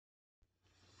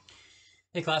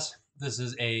Hey class, this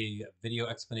is a video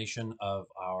explanation of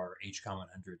our HCOM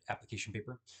 100 application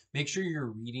paper. Make sure you're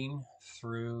reading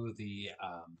through the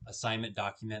assignment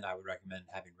document. I would recommend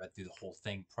having read through the whole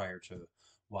thing prior to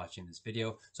watching this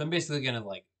video. So I'm basically going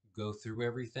to go through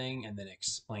everything and then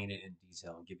explain it in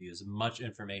detail and give you as much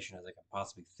information as I can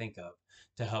possibly think of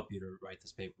to help you to write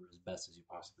this paper as best as you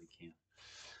possibly can.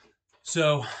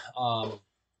 So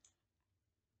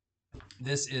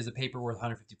this is a paper worth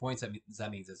 150 points.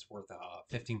 That means it's worth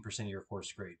 15% of your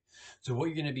course grade. So what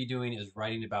you're going to be doing is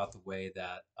writing about the way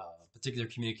that particular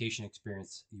communication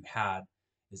experience you had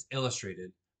is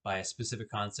illustrated by a specific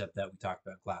concept that we talked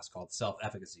about in class called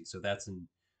self-efficacy. So that's in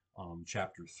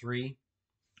chapter 3.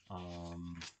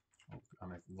 Um,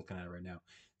 I'm looking at it right now.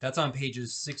 That's on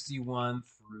pages 61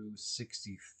 through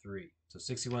 63. So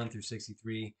 61 through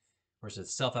 63, where it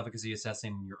says self-efficacy,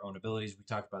 assessing your own abilities. We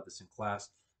talked about this in class.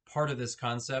 Part of this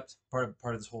concept, part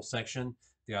of this whole section,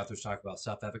 the authors talk about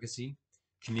self-efficacy,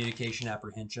 communication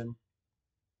apprehension,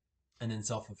 and then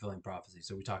self-fulfilling prophecy.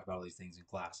 So we talked about all these things in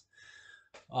class.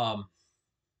 Um,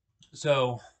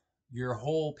 so your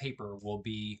whole paper will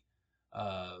be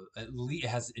at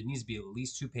least it needs to be at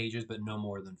least 2 pages, but no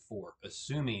more than 4,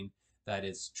 assuming that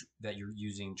you're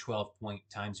using 12-point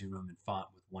Times New Roman font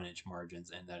with 1-inch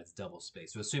margins and that it's double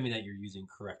spaced. So assuming that you're using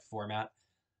correct format,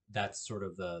 that's sort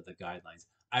of the guidelines.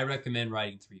 I recommend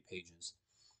writing 3 pages.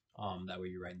 That way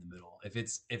you're right in the middle. If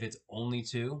it's only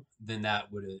 2, then that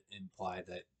would imply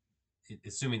that,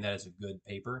 assuming that it's a good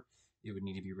paper, it would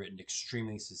need to be written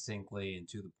extremely succinctly and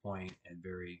to the point and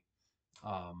very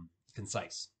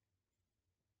concise.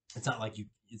 It's not like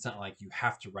you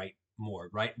have to write more.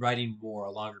 Writing more,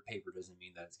 a longer paper doesn't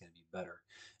mean that it's going to be better.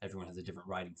 Everyone has a different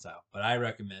writing style, but I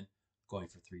recommend going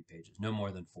for 3 pages, no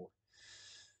more than 4.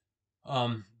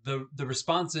 The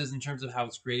responses in terms of how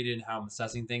it's graded and how I'm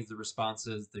assessing things, the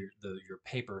responses, your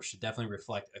paper should definitely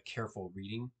reflect a careful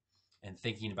reading and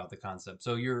thinking about the concept.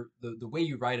 So the way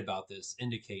you write about this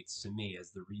indicates to me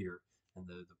as the reader and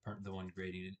the one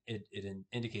grading it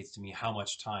indicates to me how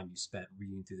much time you spent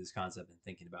reading through this concept and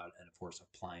thinking about it, and of course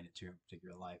applying it to your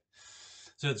particular life.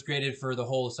 So it's graded for the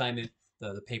whole assignment.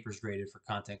 The paper's graded for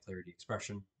content, clarity,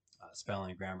 expression,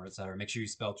 spelling, grammar, etc. Make sure you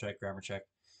spell check, grammar check.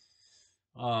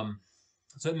 Um,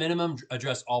 so at minimum,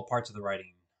 address all parts of the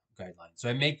writing guideline. So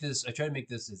I try to make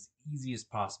this as easy as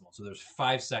possible. So there's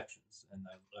 5 sections, and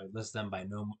I list them by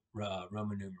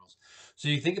Roman numerals. So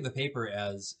you think of the paper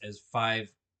as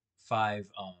five.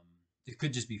 It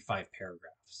could just be 5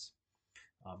 paragraphs,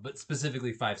 but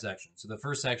specifically 5 sections. So the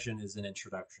first section is an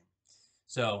introduction.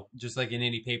 So just like in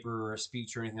any paper or a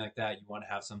speech or anything like that, you want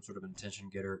to have some sort of an attention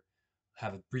getter,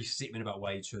 have a brief statement about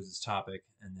why you chose this topic,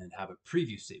 and then have a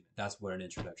preview statement. That's what an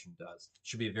introduction does. It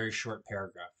should be a very short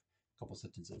paragraph, a couple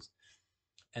sentences.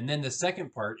 And then the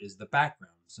second part is the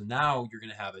background. So now you're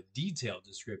going to have a detailed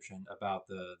description about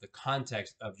the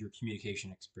context of your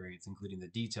communication experience, including the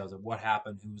details of what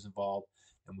happened, who was involved,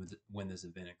 and when this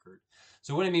event occurred.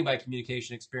 So what I mean by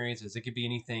communication experience is it could be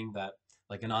anything that,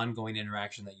 like an ongoing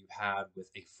interaction that you had with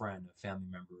a friend, a family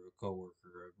member, a coworker,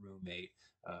 a roommate,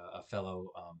 a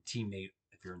fellow teammate,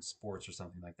 if you're in sports or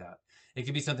something like that. It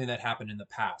could be something that happened in the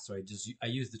past. So I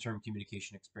use the term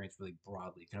communication experience really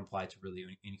broadly. It can apply to really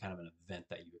any kind of an event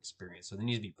that you experience. So they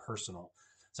need to be personal,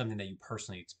 something that you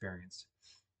personally experienced.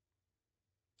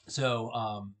 So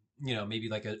maybe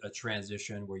like a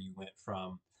transition where you went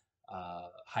from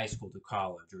high school to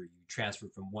college, or you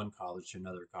transferred from one college to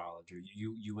another college, or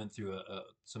you went through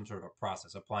some sort of a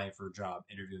process, applying for a job,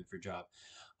 interviewing for a job.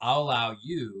 I'll allow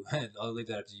you, I'll leave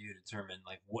that up to you to determine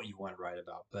like what you want to write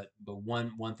about. But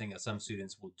one thing that some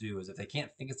students will do is if they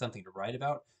can't think of something to write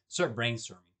about, start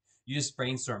brainstorming. You just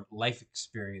brainstorm life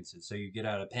experiences. So you get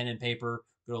out a pen and paper,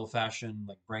 good old fashioned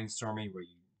like brainstorming, where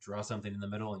you draw something in the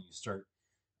middle and you start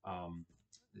um,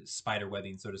 spider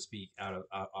webbing, so to speak,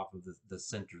 off of the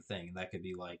center thing. And that could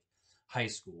be like high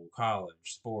school, college,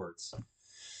 sports,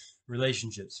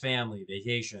 relationships, family,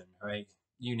 vacation, right?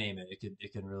 You name it.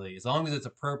 It can really, as long as it's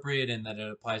appropriate and that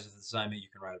it applies to the assignment, you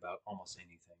can write about almost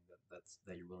anything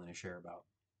that you're willing to share about.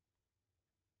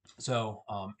 So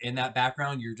in that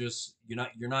background, you're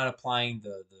not applying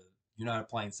you're not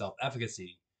applying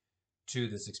self-efficacy to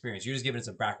this experience. You're just giving us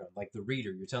a background, like the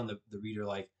reader. You're telling the reader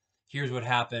like, here's what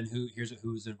happened,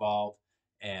 who's involved,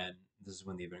 and this is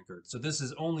when the event occurred. So this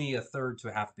is only a third to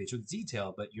a half a page. So it's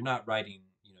detailed, but you're not writing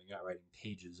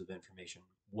pages of information.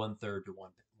 1/3 to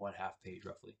one half page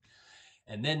roughly.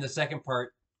 And then the second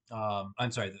part,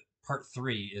 I'm sorry, the part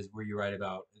 3 is where you write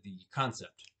about the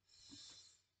concept.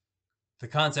 The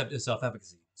concept is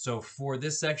self-efficacy. So for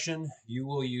this section, you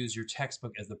will use your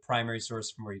textbook as the primary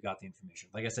source from where you got the information.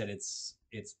 Like I said, it's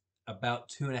about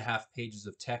 2.5 pages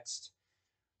of text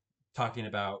talking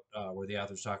about where the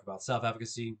authors talk about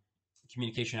self-efficacy,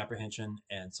 communication apprehension,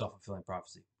 and self-fulfilling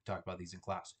prophecy. We talk about these in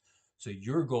class. So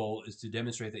your goal is to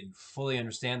demonstrate that you fully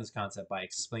understand this concept by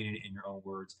explaining it in your own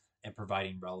words and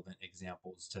providing relevant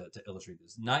examples to illustrate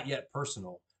this. Not yet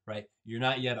personal, right? You're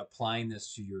not yet applying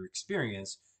this to your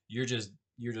experience. You're just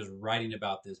writing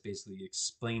about this, basically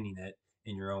explaining it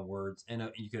in your own words,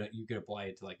 and you could apply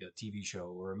it to like a TV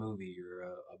show or a movie or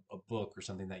a book or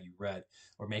something that you read,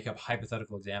 or make up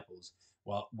hypothetical examples.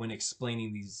 While when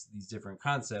explaining these different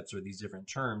concepts or these different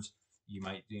terms, you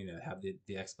might have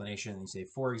the explanation and you say,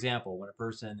 for example, when a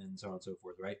person, and so on and so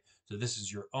forth, right? So this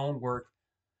is your own work.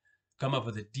 Come up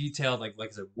with a detailed, like I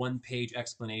said, 1 page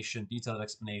explanation, detailed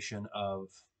explanation of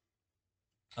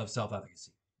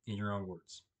self-efficacy in your own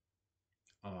words.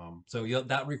 So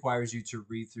that requires you to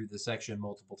read through the section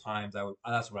multiple times.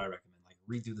 That's what I recommend. Like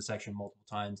read through the section multiple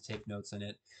times, take notes in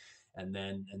it, and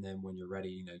then when you're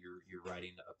ready, you're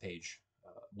writing a page,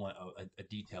 a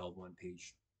detailed 1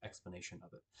 page explanation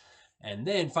of it. And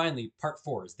then finally, part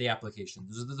 4 is the application.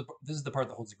 This is the part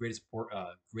that holds the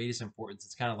greatest importance.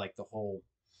 It's kind of like the whole.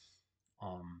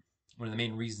 One of the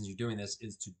main reasons you're doing this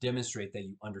is to demonstrate that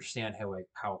you understand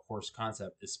how a course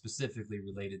concept is specifically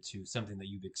related to something that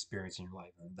you've experienced in your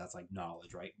life, and that's like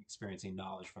knowledge, right? Experiencing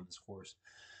knowledge from this course.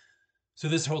 So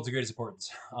this holds the greatest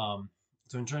importance.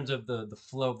 So in terms of the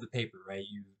flow of the paper, right?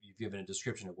 You've given a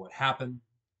description of what happened,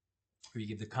 or you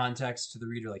give the context to the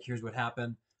reader, like here's what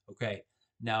happened. Okay,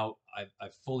 now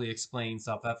I've fully explained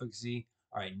self-efficacy.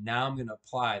 All right, now I'm going to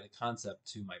apply the concept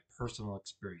to my personal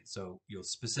experience. So you'll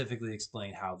specifically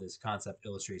explain how this concept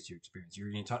illustrates your experience. You're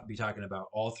going to be talking about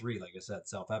all three, like I said,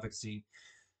 self-efficacy,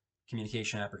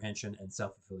 communication apprehension, and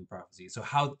self-fulfilling prophecy. So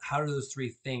how do those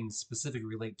three things specifically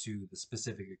relate to the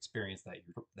specific experience that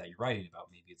you're writing about?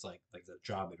 Maybe it's like a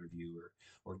job interview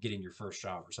or getting your first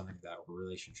job or something like that, or a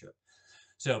relationship.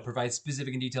 So provide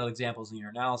specific and detailed examples in your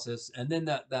analysis. And then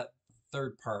that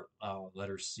third part,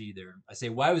 letter C there, I say,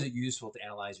 why was it useful to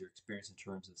analyze your experience in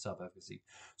terms of self-efficacy?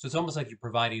 So it's almost like you're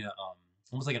providing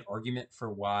almost like an argument for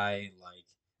why,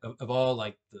 like, of all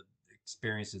like the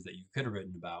experiences that you could have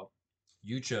written about,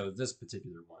 you chose this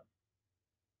particular one.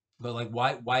 But like,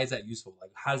 why is that useful?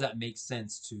 Like, how does that make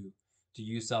sense to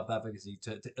use self-efficacy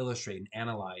to illustrate and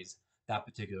analyze that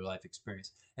particular life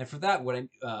experience? And for that,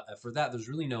 there's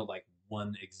really no like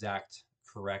one exact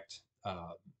correct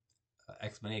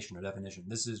explanation or definition.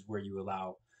 This is where you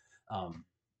allow,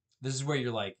 this is where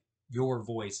you're like your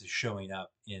voice is showing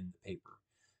up in the paper.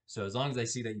 So as long as I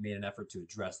see that you made an effort to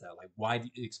address that, like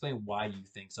explain why you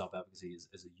think self-efficacy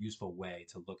is a useful way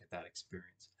to look at that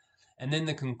experience. And then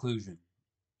the conclusion.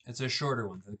 It's a shorter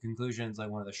one. The conclusion is like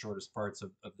one of the shortest parts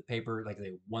of the paper, like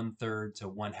 1/3 to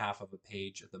 1/2 of a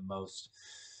page at the most.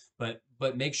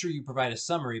 But make sure you provide a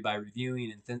summary by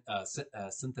reviewing and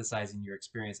synthesizing your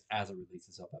experience as it relates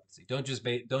to self-efficacy. Don't just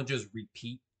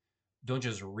repeat, don't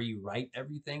just rewrite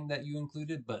everything that you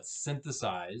included, but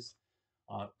synthesize,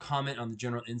 comment on the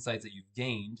general insights that you've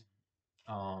gained,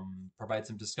 provide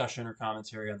some discussion or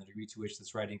commentary on the degree to which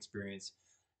this writing experience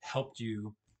helped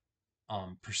you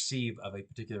perceive of a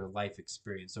particular life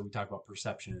experience. So we talk about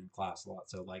perception in class a lot.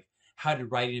 So like, how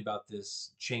did writing about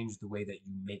this change the way that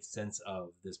you make sense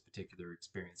of this particular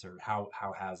experience, or how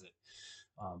has it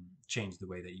changed the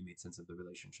way that you made sense of the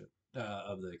relationship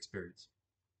of the experience?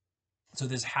 So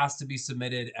this has to be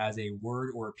submitted as a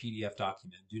Word or a PDF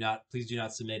document. Please do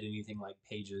not submit anything like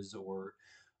Pages or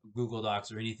Google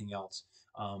Docs or anything else.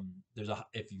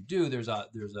 If you do, there's a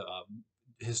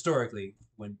historically,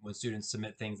 when students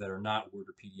submit things that are not Word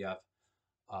or PDF,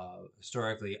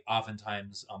 historically,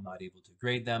 oftentimes I'm not able to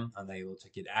grade them. I'm not able to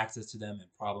get access to them, and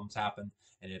problems happen.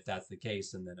 And if that's the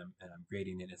case, and I'm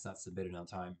grading it, and it's not submitted on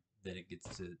time, then it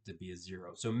gets to be a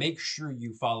 0. So make sure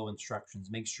you follow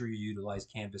instructions. Make sure you utilize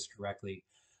Canvas correctly.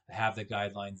 I have the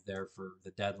guidelines there for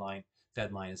the deadline.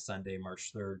 Deadline is Sunday,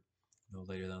 March 3rd. No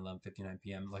later than 11:59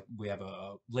 p.m. Like, we have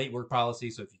a late work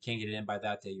policy, so if you can't get it in by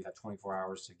that day, you have 24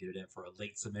 hours to get it in for a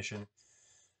late submission.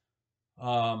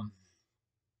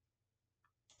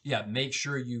 Yeah, make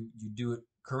sure you do it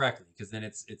correctly, because then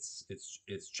it's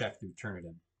checked through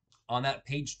Turnitin. On that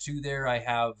page 2 there, I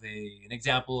have an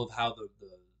example of how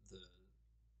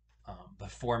the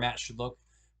format should look,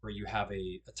 where you have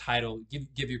a title.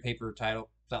 Give your paper a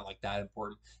title. It's not like that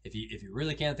important. If you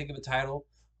really can't think of a title,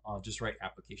 just write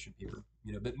application paper.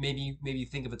 But maybe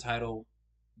think of a title.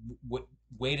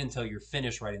 Wait until you're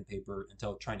finished writing the paper,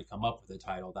 until trying to come up with a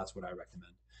title. That's what I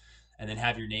recommend. And then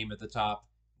have your name at the top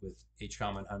with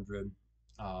HCOM 100.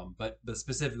 But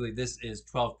specifically, this is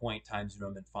 12 point Times New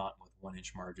Roman font with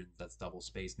 1-inch margins. That's double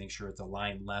spaced. Make sure it's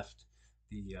aligned left.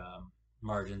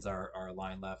 margins are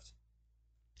aligned left.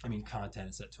 I mean, content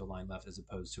is set to align left as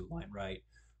opposed to align right,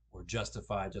 or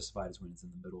justified. Justified is when it's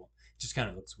in the middle. It just kind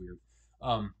of looks weird.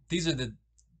 These are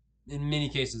in many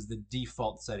cases, the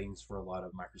default settings for a lot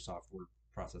of Microsoft word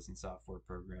processing software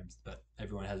programs, but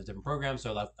everyone has a different program,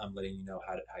 so I'm letting you know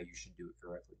how you should do it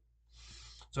correctly.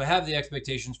 So I have the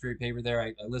expectations for your paper there.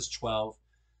 I list 12.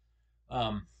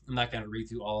 I'm not going to read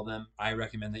through all of them. I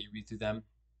recommend that you read through them.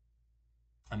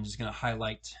 I'm just going to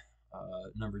highlight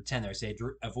number 10 there. I say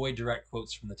avoid direct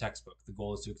quotes from the textbook. The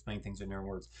goal is to explain things in your own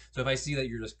words. So if I see that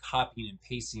you're just copying and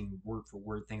pasting word for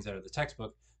word things out of the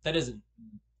textbook, that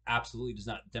absolutely does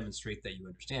not demonstrate that you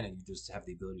understand it. You just have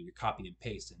the ability to copy and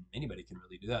paste, and anybody can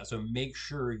really do that. So make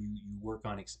sure you work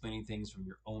on explaining things from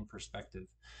your own perspective.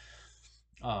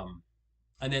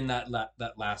 And then that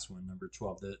last one, number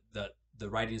 12, the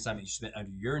writing assignment you submit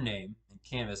under your name in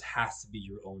Canvas has to be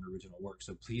your own original work.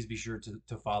 So please be sure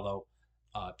to follow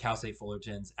Cal State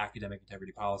Fullerton's academic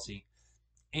integrity policy.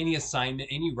 Any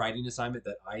writing assignment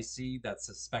that I see that's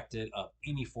suspected of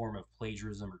any form of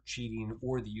plagiarism or cheating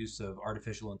or the use of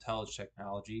artificial intelligence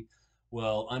technology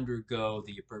will undergo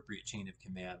the appropriate chain of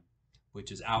command,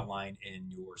 which is outlined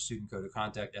in your student code of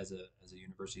conduct as a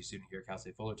university student here at Cal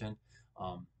State Fullerton.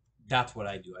 That's what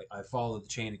I do. I follow the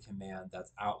chain of command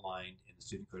that's outlined in the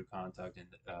student code of conduct and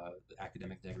the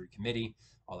academic integrity committee,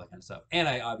 all that kind of stuff. And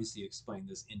I obviously explain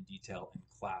this in detail in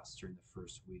class during the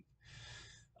first week.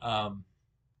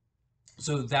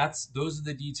 So those are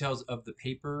the details of the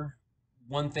paper.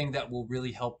 One thing that will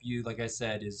really help you, like I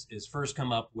said, is first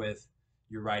come up with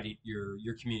your writing,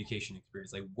 your communication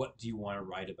experience. Like, what do you want to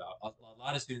write about? A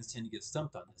lot of students tend to get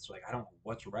stumped on this. Like, I don't know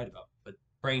what to write about, but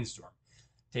brainstorm.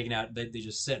 Taking out, they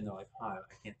just sit and they're like, I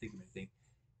can't think of anything.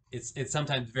 It's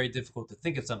sometimes very difficult to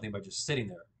think of something by just sitting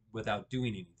there without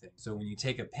doing anything. So when you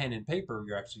take a pen and paper,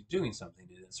 you're actually doing something.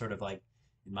 And it's sort of like,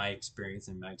 in my experience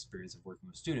of working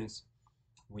with students,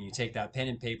 when you take that pen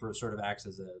and paper, it sort of acts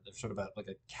as like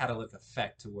a catalytic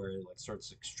effect to where it like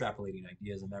starts extrapolating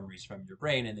ideas and memories from your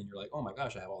brain, and then you're like, oh my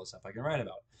gosh, I have all this stuff I can write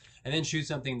about, and then choose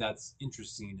something that's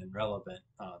interesting and relevant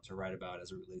to write about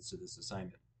as it relates to this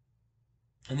assignment.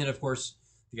 And then, of course,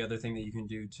 the other thing that you can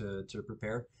do to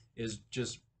prepare is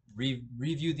just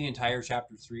review the entire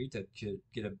chapter 3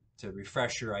 to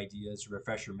refresh your ideas, to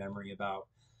refresh your memory about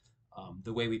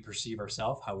the way we perceive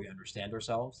ourselves, how we understand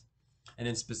ourselves, and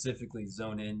then specifically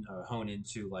hone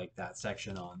into like that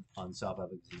section on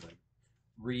self-efficacy. Like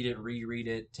read it, reread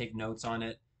it, take notes on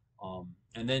it,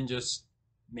 and then just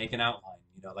make an outline.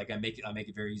 You know, like I make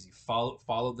it very easy.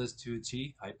 Follow this to a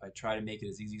T. I try to make it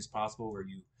as easy as possible, where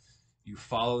you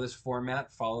follow this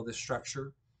format, follow this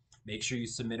structure. Make sure you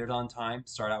submit it on time.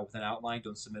 Start out with an outline.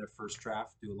 Don't submit a first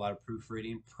draft. Do a lot of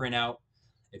proofreading. Print out.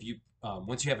 If you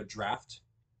once you have a draft,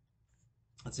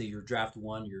 let's say your draft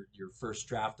 1, your first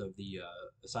draft of the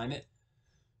assignment,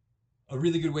 a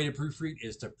really good way to proofread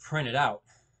is to print it out.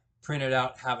 Print it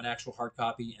out, have an actual hard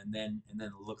copy, and then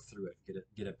look through it.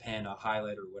 Get a pen, a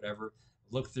highlighter, or whatever.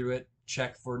 Look through it.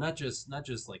 Check for not just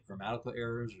like grammatical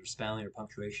errors or spelling or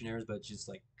punctuation errors, but just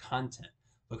like content.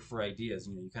 Look for ideas.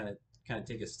 You know, you kind of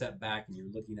take a step back and you're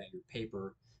looking at your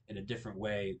paper in a different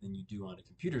way than you do on a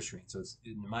computer screen. So it's,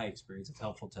 in my experience, it's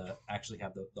helpful to actually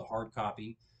have the hard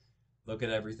copy, look at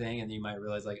everything, and then you might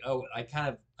realize like, oh, I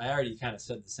already kind of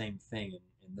said the same thing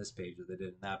in this page as I did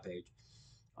in that page,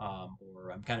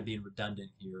 or I'm kind of being redundant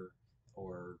here,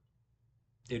 or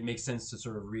it makes sense to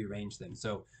sort of rearrange things.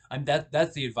 So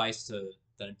that's the advice that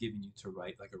I'm giving you to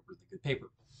write like a really good paper.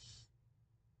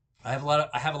 I have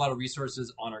a lot of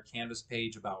resources on our Canvas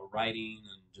page about writing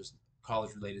and just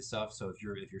college related stuff. So if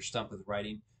you're stumped with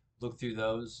writing, look through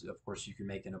those. Of course, you can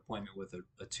make an appointment with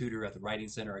a tutor at the Writing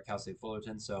Center at Cal State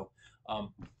Fullerton. So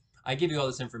I give you all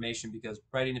this information because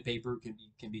writing a paper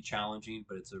can be challenging,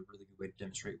 but it's a really good way to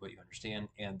demonstrate what you understand.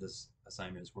 And this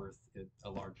assignment is worth a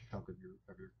large chunk of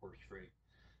your course grade.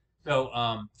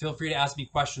 So feel free to ask me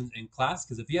questions in class,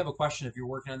 because if you have a question, if you're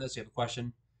working on this, you have a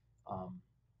question,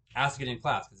 ask it in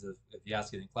class, because if you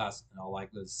ask it in class, in all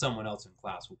likelihood, someone else in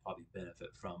class will probably benefit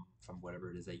from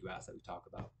whatever it is that you ask that we talk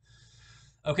about.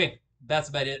 Okay, that's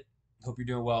about it. Hope you're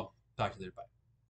doing well. Talk to you later. Bye.